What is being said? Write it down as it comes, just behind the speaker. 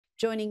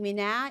Joining me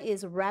now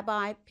is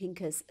Rabbi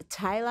Pinchas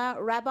Taylor.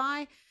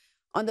 Rabbi,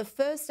 on the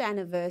first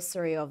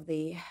anniversary of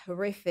the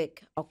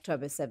horrific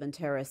October 7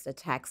 terrorist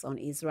attacks on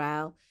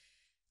Israel,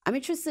 I'm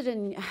interested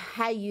in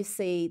how you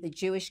see the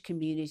Jewish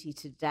community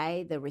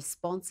today. The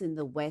response in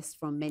the West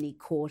from many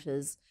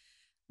quarters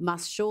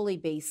must surely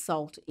be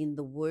salt in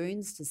the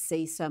wounds to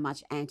see so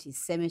much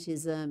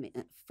anti-Semitism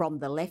from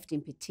the left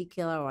in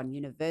particular on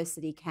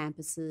university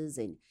campuses,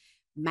 in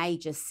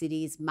major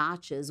cities,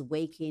 marches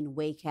week in,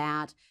 week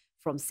out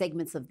from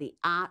segments of the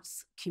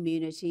arts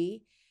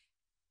community.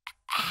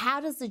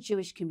 How does the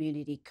Jewish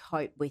community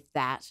cope with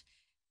that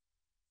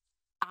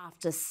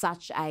after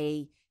such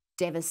a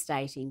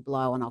devastating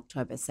blow on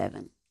October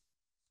 7?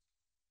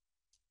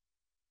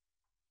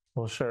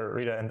 Well, sure,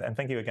 Rita, and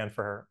thank you again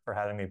for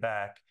having me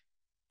back.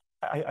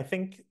 I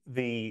think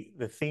the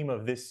theme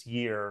of this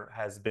year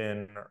has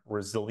been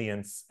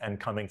resilience and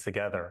coming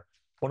together.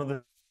 One of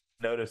the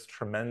noticed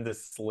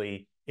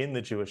tremendously in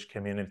the Jewish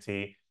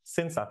community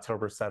since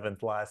October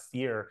 7th last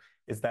year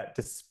is that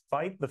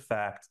despite the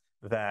fact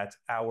that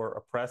our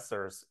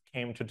oppressors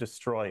came to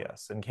destroy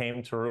us and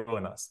came to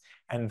ruin us,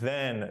 and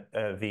then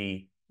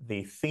the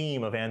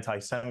theme of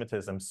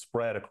anti-Semitism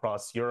spread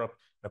across Europe,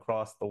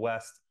 across the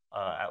West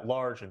at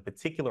large, in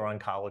particular on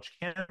college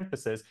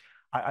campuses,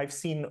 I've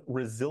seen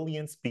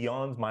resilience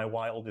beyond my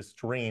wildest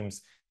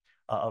dreams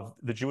of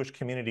the Jewish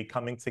community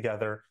coming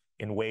together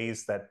in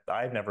ways that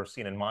I've never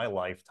seen in my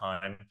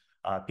lifetime.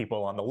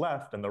 People on the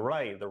left and the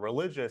right, the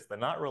religious, the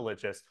not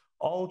religious,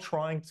 all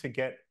trying to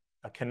get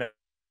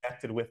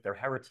connected with their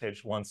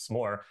heritage once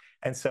more.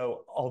 And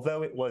so,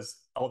 although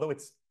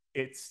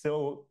it's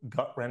still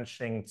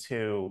gut-wrenching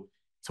to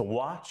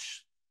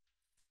watch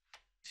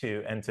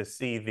and to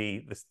see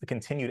the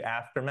continued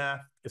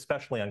aftermath,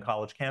 especially on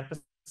college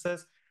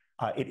campuses.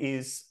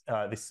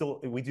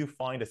 We do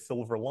find a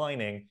silver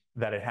lining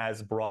that it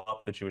has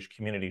brought the Jewish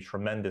community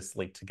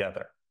tremendously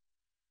together.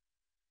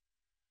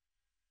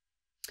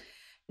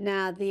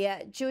 Now,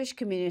 the Jewish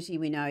community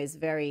we know is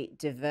very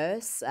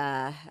diverse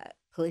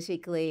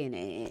politically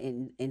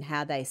and in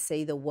how they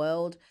see the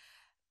world.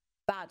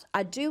 But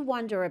I do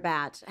wonder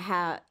about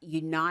how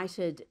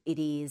united it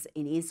is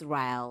in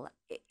Israel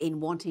in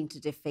wanting to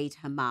defeat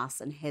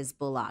Hamas and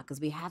Hezbollah, because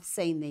we have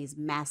seen these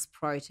mass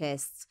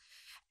protests.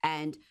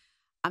 And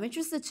I'm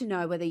interested to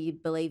know whether you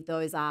believe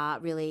those are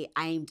really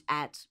aimed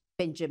at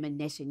Benjamin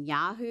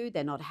Netanyahu.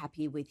 They're not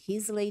happy with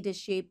his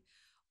leadership.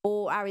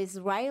 Or are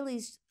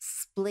Israelis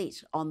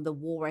split on the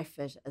war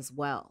effort as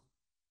well?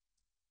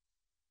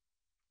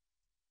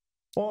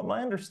 Well,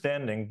 my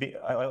understanding,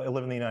 I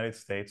live in the United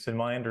States, and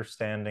my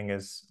understanding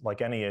is,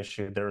 like any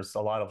issue, there's a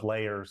lot of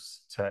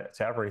layers to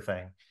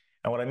everything.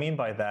 And what I mean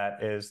by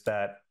that is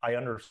that I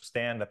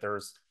understand that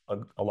there's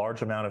a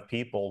large amount of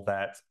people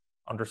that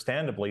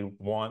understandably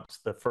want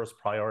the first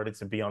priority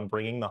to be on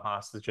bringing the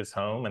hostages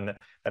home, and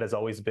that has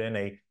always been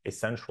a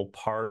central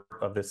part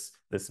of this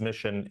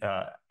mission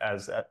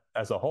as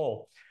a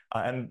whole.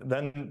 And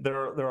then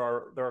there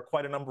are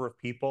quite a number of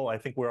people. I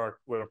think we're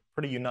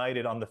pretty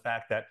united on the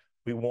fact that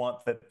we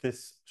want that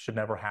this should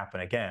never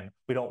happen again.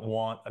 We don't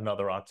want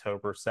another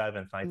October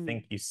 7th. I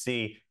think you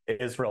see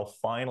Israel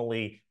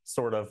finally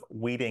sort of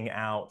weeding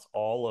out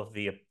all of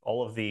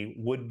the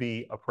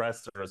would-be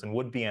oppressors and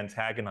would-be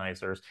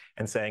antagonizers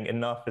and saying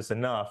enough is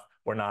enough.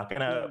 We're not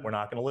gonna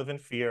live in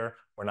fear.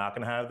 We're not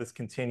gonna have this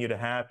continue to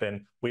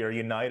happen. We are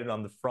united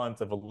on the front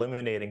of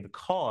eliminating the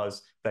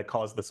cause that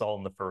caused this all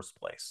in the first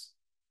place.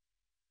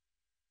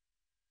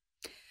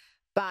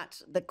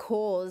 But the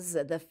cause,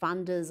 the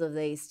funders of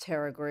these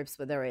terror groups,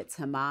 whether it's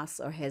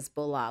Hamas or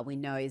Hezbollah, we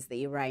know is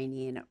the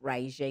Iranian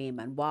regime.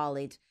 And while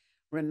it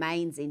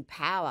remains in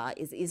power,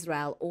 is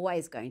Israel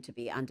always going to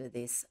be under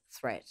this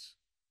threat?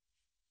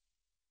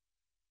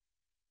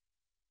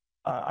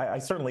 I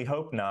certainly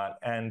hope not.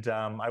 And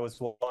I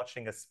was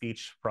watching a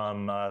speech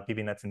from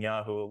Bibi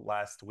Netanyahu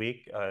last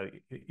week.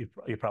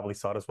 You probably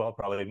saw it as well.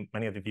 Probably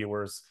many of the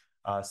viewers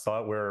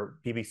saw it, where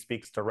Bibi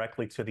speaks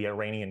directly to the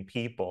Iranian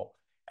people.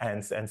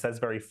 And says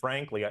very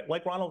frankly,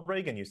 like Ronald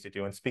Reagan used to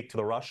do, and speak to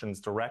the Russians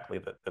directly,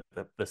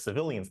 the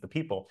civilians, the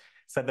people,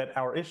 said that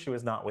our issue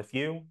is not with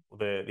you.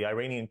 The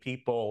Iranian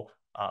people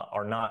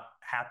are not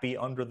happy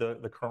under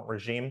the current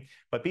regime.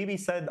 But Bibi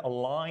said a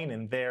line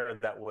in there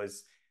that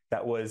was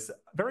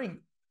very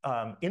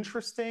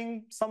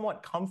interesting,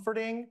 somewhat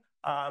comforting.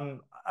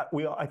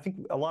 I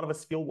think a lot of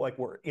us feel like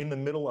we're in the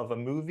middle of a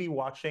movie,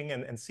 watching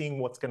and seeing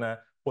what's gonna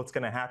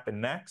happen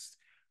next.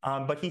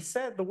 But he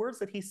said, the words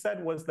that he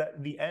said was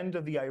that the end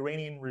of the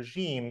Iranian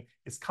regime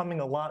is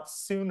coming a lot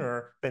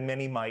sooner than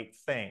many might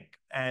think.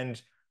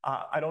 And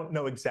I don't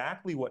know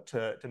exactly what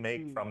to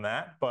make from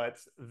that, but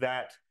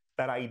that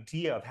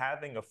idea of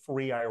having a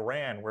free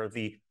Iran, where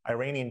the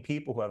Iranian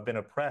people who have been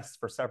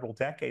oppressed for several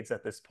decades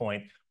at this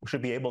point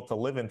should be able to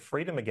live in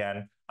freedom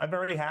again, I'm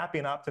very happy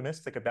and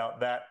optimistic about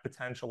that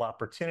potential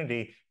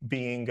opportunity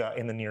being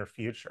in the near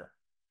future.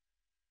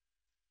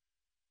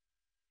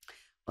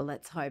 Well,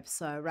 let's hope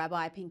so.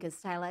 Rabbi Pinchas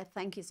Taylor,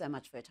 thank you so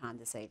much for your time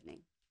this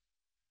evening.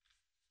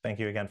 Thank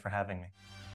you again for having me.